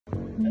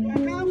I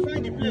can't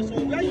find the place. So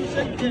where you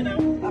say you there now?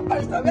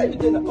 Barrister, where you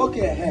there now?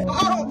 Okay.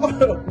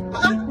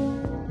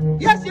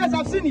 Yes,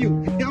 I've seen you.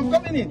 I'm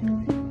coming in.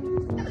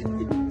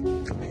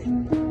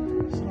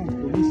 Some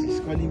police is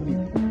calling me.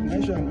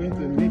 I'm sure I'm going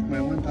to make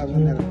my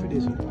 1,000 naira today.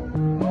 So.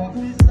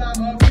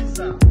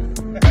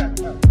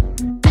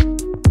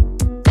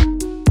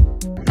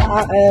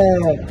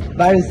 Officer.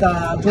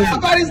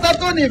 Barrister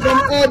Tony from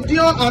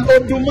Audio and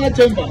Oduma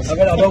Chambers. I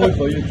don't wait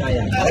for you,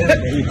 tired.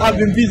 I've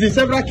been busy.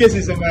 Several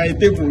cases on my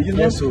table. You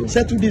know, yes, so.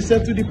 settle this,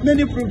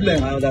 many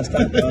problems. I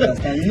understand.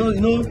 You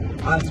know,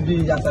 as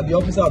the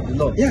officer of the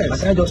law, yes. I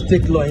can't just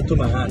take law into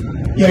my hand.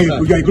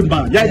 You're a good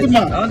man. You're a good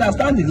man. I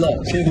understand the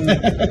law. So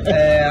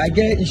I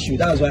get issue.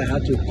 That's why I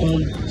had to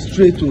come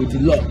straight to the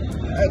law.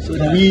 So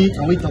can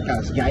we talk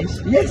as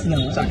guys? Yes,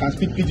 now. So I can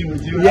speak pidgin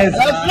with you. Yes.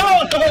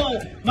 No,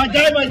 my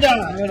guy.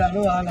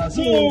 No.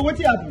 So what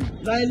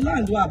happened? My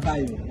land where I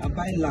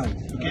buy land.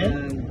 Okay.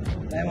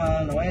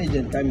 And one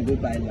agent come go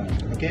buy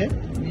land. Okay.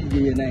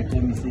 We now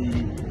come and say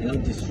they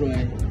don't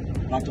destroy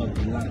part of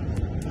the land.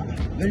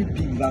 Very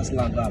big vast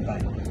land where I buy.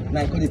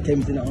 Now I call the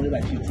terms in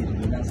 150.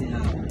 And I say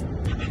how?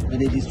 When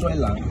they destroy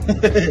land.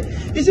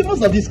 You see,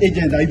 most of these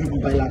agents that people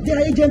buy land, they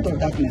are agents of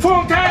darkness.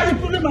 That's the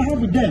problem I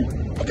have with them.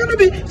 Okay,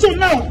 maybe. So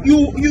now,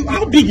 you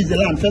how big is the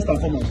land, first and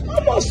foremost?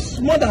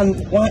 Almost more than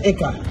 1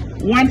 acre.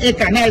 1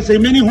 acre. Now it's a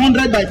many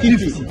 100 by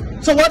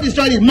 50. So what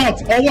destroyed is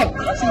not, or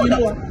what? So you know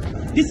what?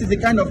 This is the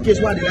kind of case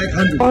where they like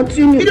handle.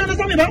 Continue. You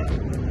understand me,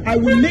 man? I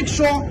will make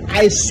sure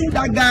I sue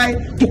that guy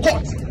to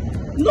court.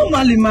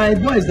 Normally, my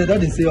boys, they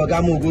don't say,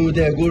 Ogamo, go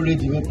there, go raid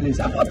the whole place.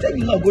 I thought, take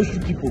the law, go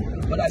shoot people.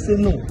 But I say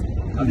no.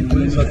 I'm the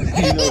police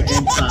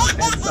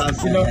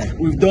officer,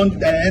 we've done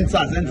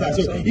NSAS.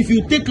 So if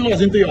you take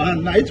laws into your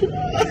hand now,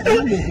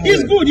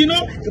 it's good, you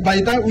know. By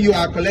the time you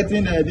are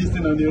collecting this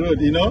thing on the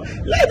road, you know,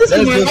 like this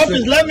is my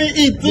office, let me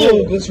eat too.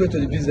 No, go straight to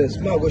the business.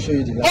 I'll go show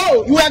you the land.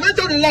 Oh, you are going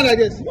to the land like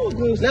this? No,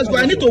 let's go.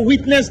 I need to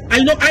witness,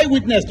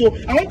 eyewitness too.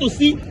 I want to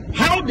see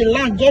how the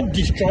land got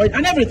destroyed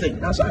and everything.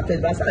 That's what I tell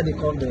you, that's how they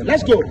come there.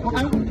 Let's go.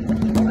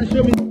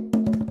 Show me.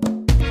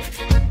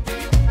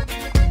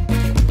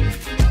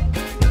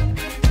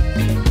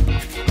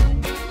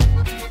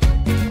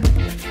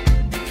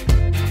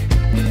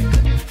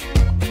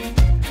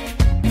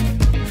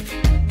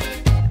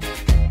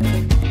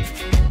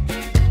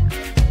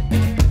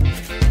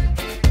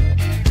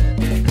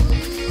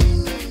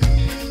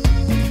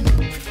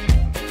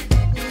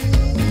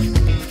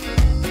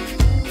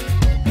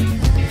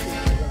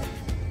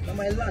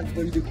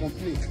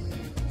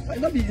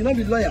 You not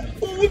be lawyer.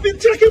 Oh, we've been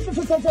checking for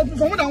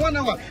more than 1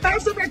 hour. I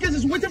have several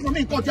cases waiting for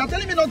me in court. You are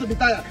telling me not to be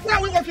tired. Where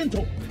are we walking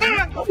to?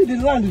 How did the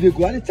land they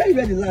go? I tell you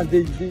where the land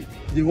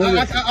they want.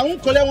 I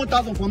won't collect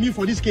 1,000 for me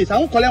for this case. I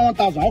won't collect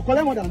 1,000. I'll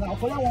collect more than that. I'll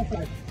collect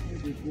 1,500.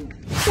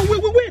 So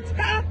wait.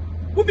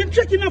 We've been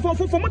checking now for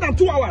more than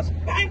 2 hours.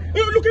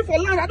 You're looking for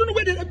land. I don't know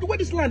where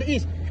this land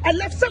is. I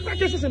left several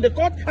cases in the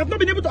court. I've not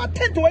been able to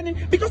attend to any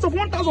because of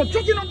 1,000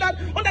 checking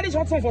under this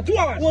hot sun for 2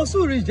 hours. We'll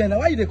soon reach there now.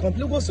 Why you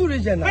complain? We'll soon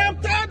reach there now. I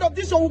am tired of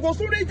this. So we'll go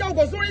soon reach there.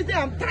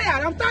 I'm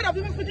tired. I'm tired of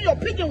even speaking your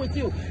pidgin with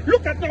you.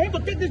 Look at me. I want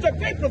to take this job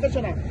very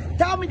professional.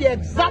 Tell me the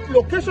exact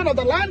location of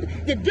the land,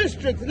 the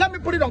district. Let me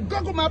put it on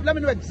Google Map. Let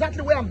me know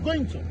exactly where I'm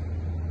going to.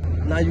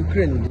 Now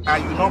Ukraine. Are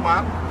you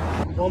normal?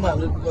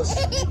 Normal, because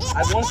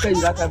I won't tell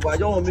you that time, but I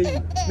don't want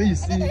me you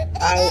see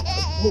how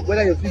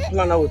whether you feel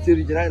plan out to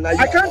region.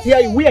 I can't hear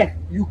you. Where?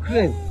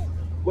 Ukraine.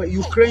 Where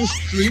Ukraine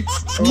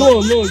streets?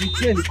 No,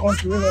 Ukraine, the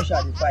country where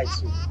Russia they fight.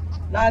 So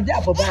now they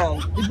are for buying.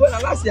 The boy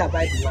last year I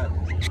buy the land.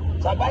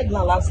 So I buy the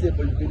land last year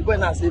for Ukraine. The boy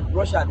now say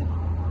Russia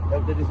they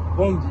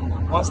bomb the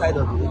one side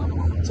of the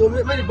land. So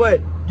when the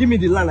boy give me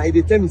the land, and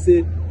they tell me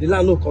say the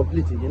land no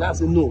complete. They now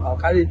say no, I'll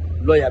carry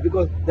lawyer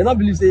because they not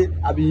believe say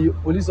I be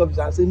police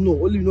officer. I say no,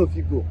 only no if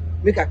you go.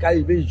 Make a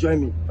carry, make you join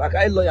me. If I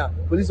carry lawyer,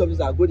 police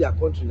officer, I go their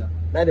country now.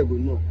 Now they go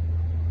no.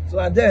 So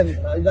and then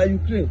in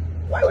Ukraine,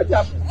 why would it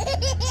happen?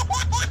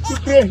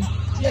 Ukraine.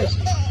 Yes.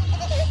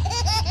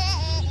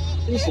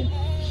 Listen,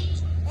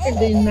 in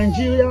the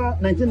Nigeria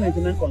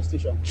 1999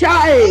 Constitution,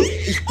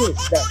 it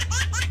states that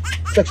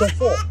Section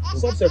 4,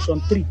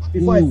 subsection 3,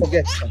 before I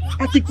forget,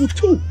 Article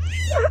 2,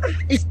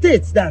 it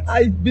states that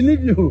I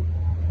believe you.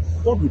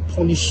 God will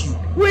punish you.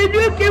 We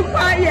do keep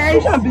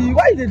quiet.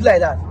 Why you did like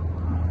that?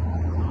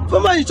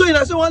 From my showing,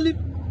 I say only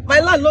my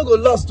land no go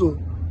lost too.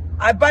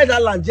 I buy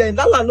that land, Jen.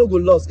 That land no go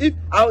lost. If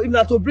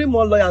not to bring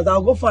more lawyers,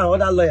 I'll go find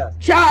other lawyers.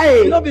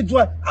 Child. You not be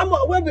doing.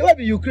 Where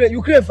be Ukraine?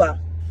 Ukraine far.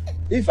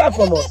 It's far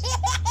from us.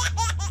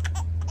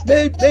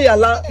 May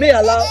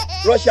allow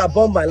Russia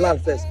bomb my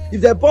land first.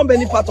 If they bomb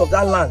any part of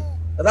that land,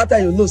 at that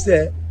time you know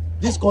say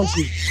this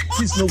country,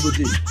 peace no go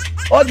dey.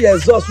 All the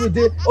exhaust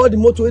all the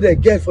motor they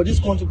get for this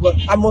country, but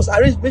I must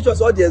make sure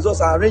all the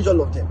exhausts are arrange all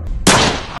of them.